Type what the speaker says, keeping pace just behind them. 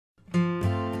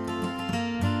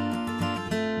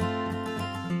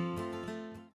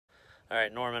All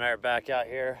right, Norm and I are back out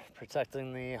here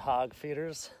protecting the hog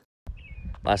feeders.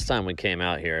 Last time we came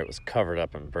out here, it was covered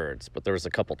up in birds, but there was a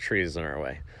couple trees in our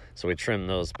way. So we trimmed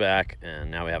those back, and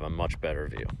now we have a much better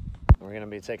view. We're gonna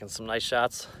be taking some nice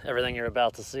shots. Everything you're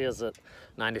about to see is at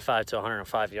 95 to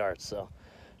 105 yards, so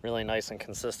really nice and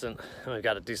consistent. And we've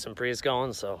got a decent breeze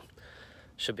going, so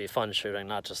should be fun shooting,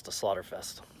 not just a slaughter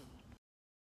fest.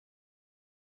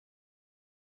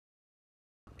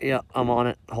 Yeah, I'm on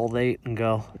it. Hold 8 and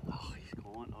go. Oh, he's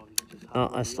going. Oh, he's just Oh,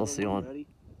 I still see one. Ready?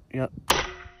 Yep.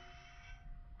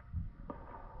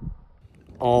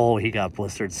 Oh, he got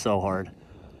blistered so hard.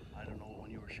 I don't know when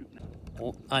you were shooting it.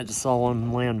 Well, I just saw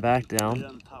one land back down. Right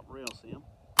on the top rail, Sam.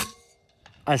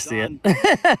 I see Done. it.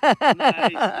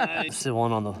 Nice. I see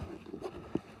one on the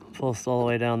post all the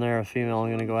way down there, a female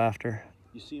I'm gonna go after.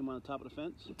 You see him on the top of the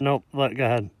fence? Nope, but go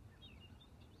ahead.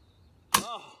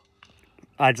 Oh.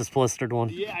 I just blistered one.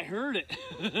 Yeah, I heard it.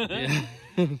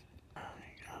 Yeah.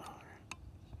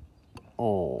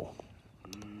 Oh.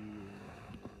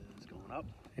 It's going up.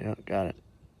 Yeah, got it.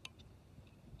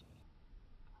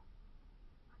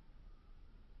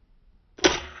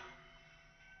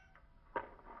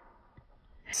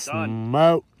 Done.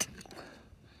 Smoked.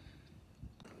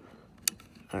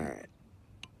 All right.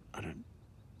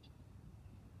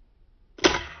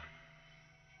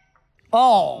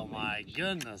 Oh my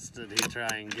goodness, did he try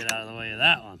and get out of the way of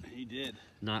that one? He did.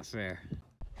 Not fair.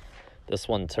 This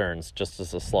one turns just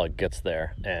as the slug gets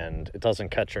there, and it doesn't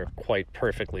catch her quite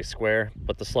perfectly square,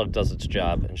 but the slug does its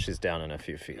job, and she's down in a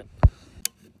few feet.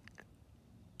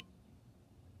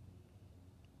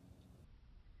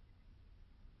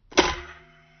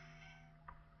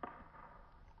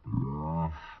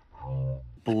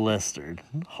 Blistered.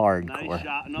 Hardcore. Nice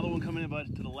shot. Another one coming in,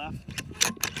 but to the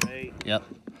left. Hey. Yep.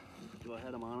 Go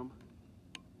ahead, I'm on him.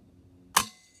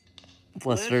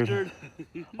 Blistered.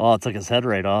 Oh, it took his head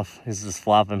right off. He's just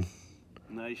flopping.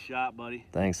 Nice shot, buddy.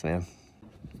 Thanks, man.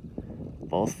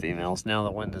 Both females. Now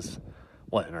the wind is,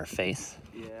 what, in our face?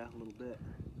 Yeah, a little bit.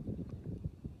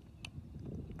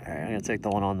 All right, I'm gonna take the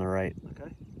one on the right.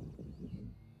 Okay.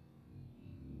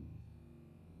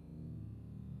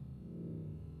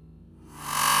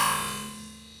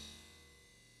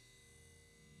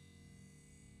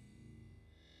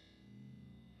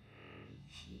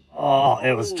 Oh,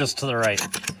 it was just to the right.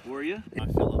 Were you? I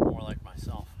feel it more like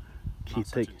myself. Not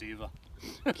such a diva.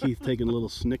 Keith taking a little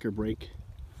snicker break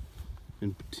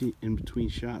in between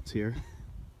shots here.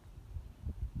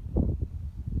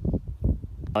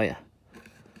 Oh yeah.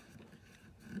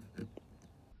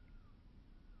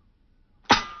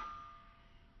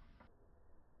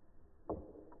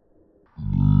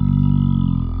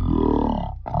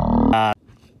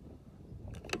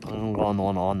 I'm going the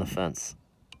one on the fence.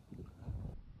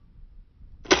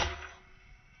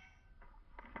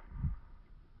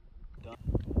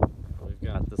 We've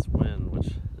got this wind, which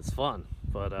is fun,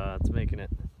 but it's making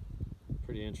it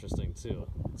pretty interesting too.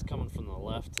 It's coming from the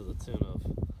left to the tune of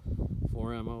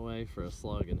 4 MOA for a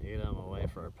slug and 8 MOA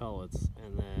for our pellets,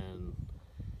 and then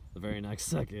the very next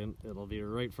second it'll be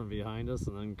right from behind us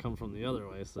and then come from the other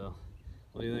way. So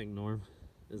what do you think, Norm?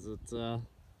 Is it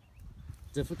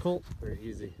difficult or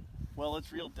easy? Well,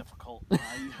 it's real difficult,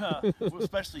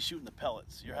 especially shooting the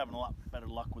pellets. You're having a lot better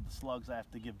luck with the slugs. I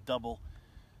have to give double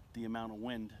the amount of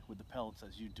wind with the pellets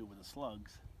as you do with the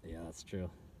slugs. Yeah, that's true.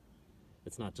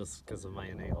 It's not just because of my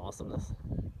innate awesomeness.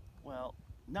 Well,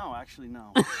 no, actually,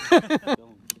 no.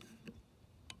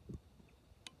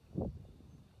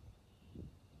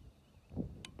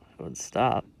 Would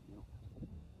stop.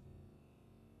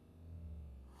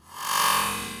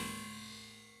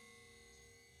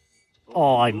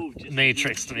 Oh, I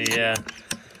matrixed me, yeah.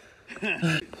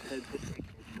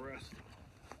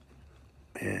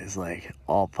 It's like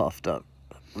all puffed up,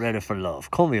 ready for love.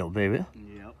 Come here, baby.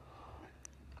 Yep.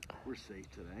 We're safe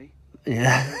today.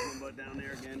 Yeah. Down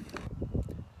there again.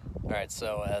 All right,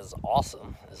 so as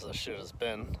awesome as this shoot has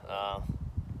been,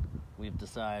 we've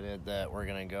decided that we're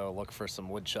gonna go look for some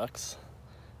woodchucks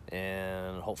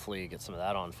and hopefully get some of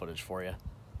that on footage for you.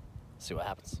 See what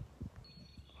happens.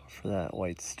 For that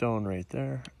white stone right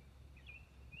there.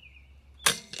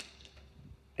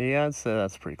 Yeah, I'd say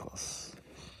that's pretty close.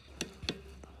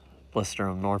 Blister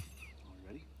him, Norm.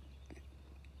 Ready?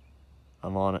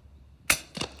 I'm on it.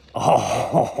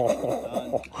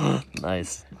 Oh,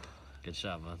 nice. Good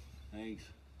shot, man. Thanks.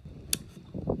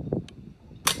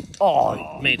 Oh, he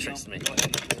matrixed me.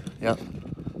 Yep.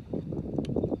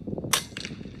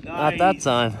 Nice. Not that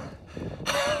time.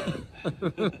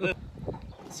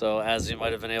 So, as you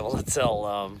might have been able to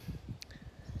tell,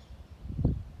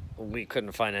 we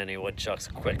couldn't find any woodchucks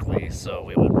quickly, so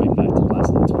we went right back to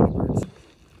blasting the 20 birds.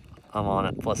 I'm on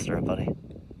it. Blister it, buddy.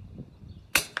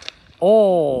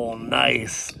 Oh,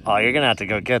 nice. Oh, you're going to have to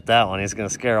go get that one. He's going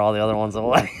to scare all the other ones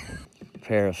away.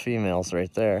 Pair of females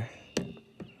right there.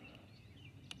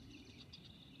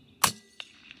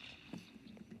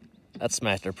 That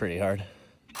smacked her pretty hard.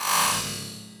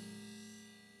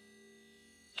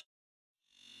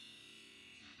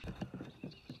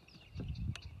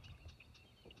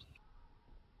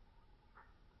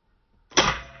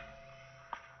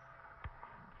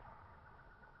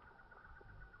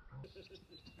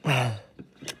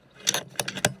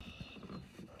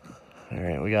 All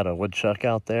right, we got a woodchuck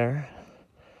out there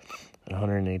at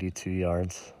 182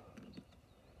 yards.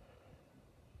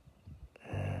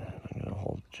 And I'm gonna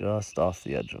hold just off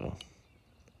the edge of him.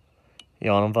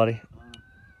 You on him, buddy?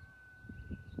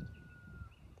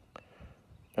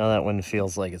 Now that wind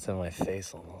feels like it's in my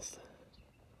face almost.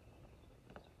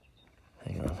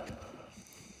 Hang on.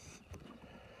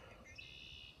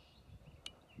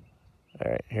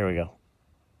 All right, here we go.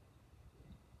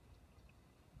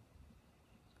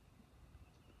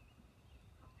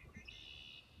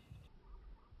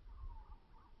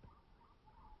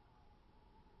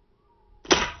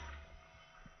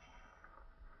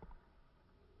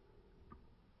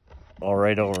 Oh,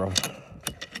 right over him.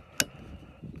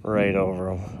 Right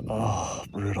over him. Oh,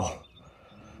 brutal.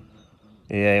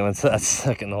 Yeah, he went to that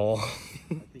second hole.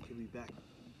 I think he'll be back.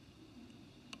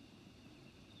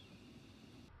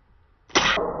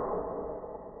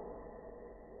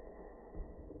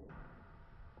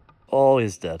 Oh,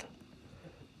 he's dead.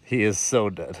 He is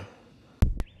so dead.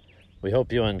 We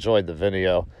hope you enjoyed the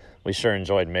video. We sure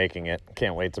enjoyed making it.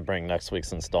 Can't wait to bring next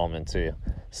week's installment to you.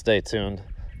 Stay tuned.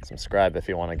 Subscribe if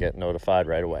you want to get notified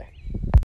right away.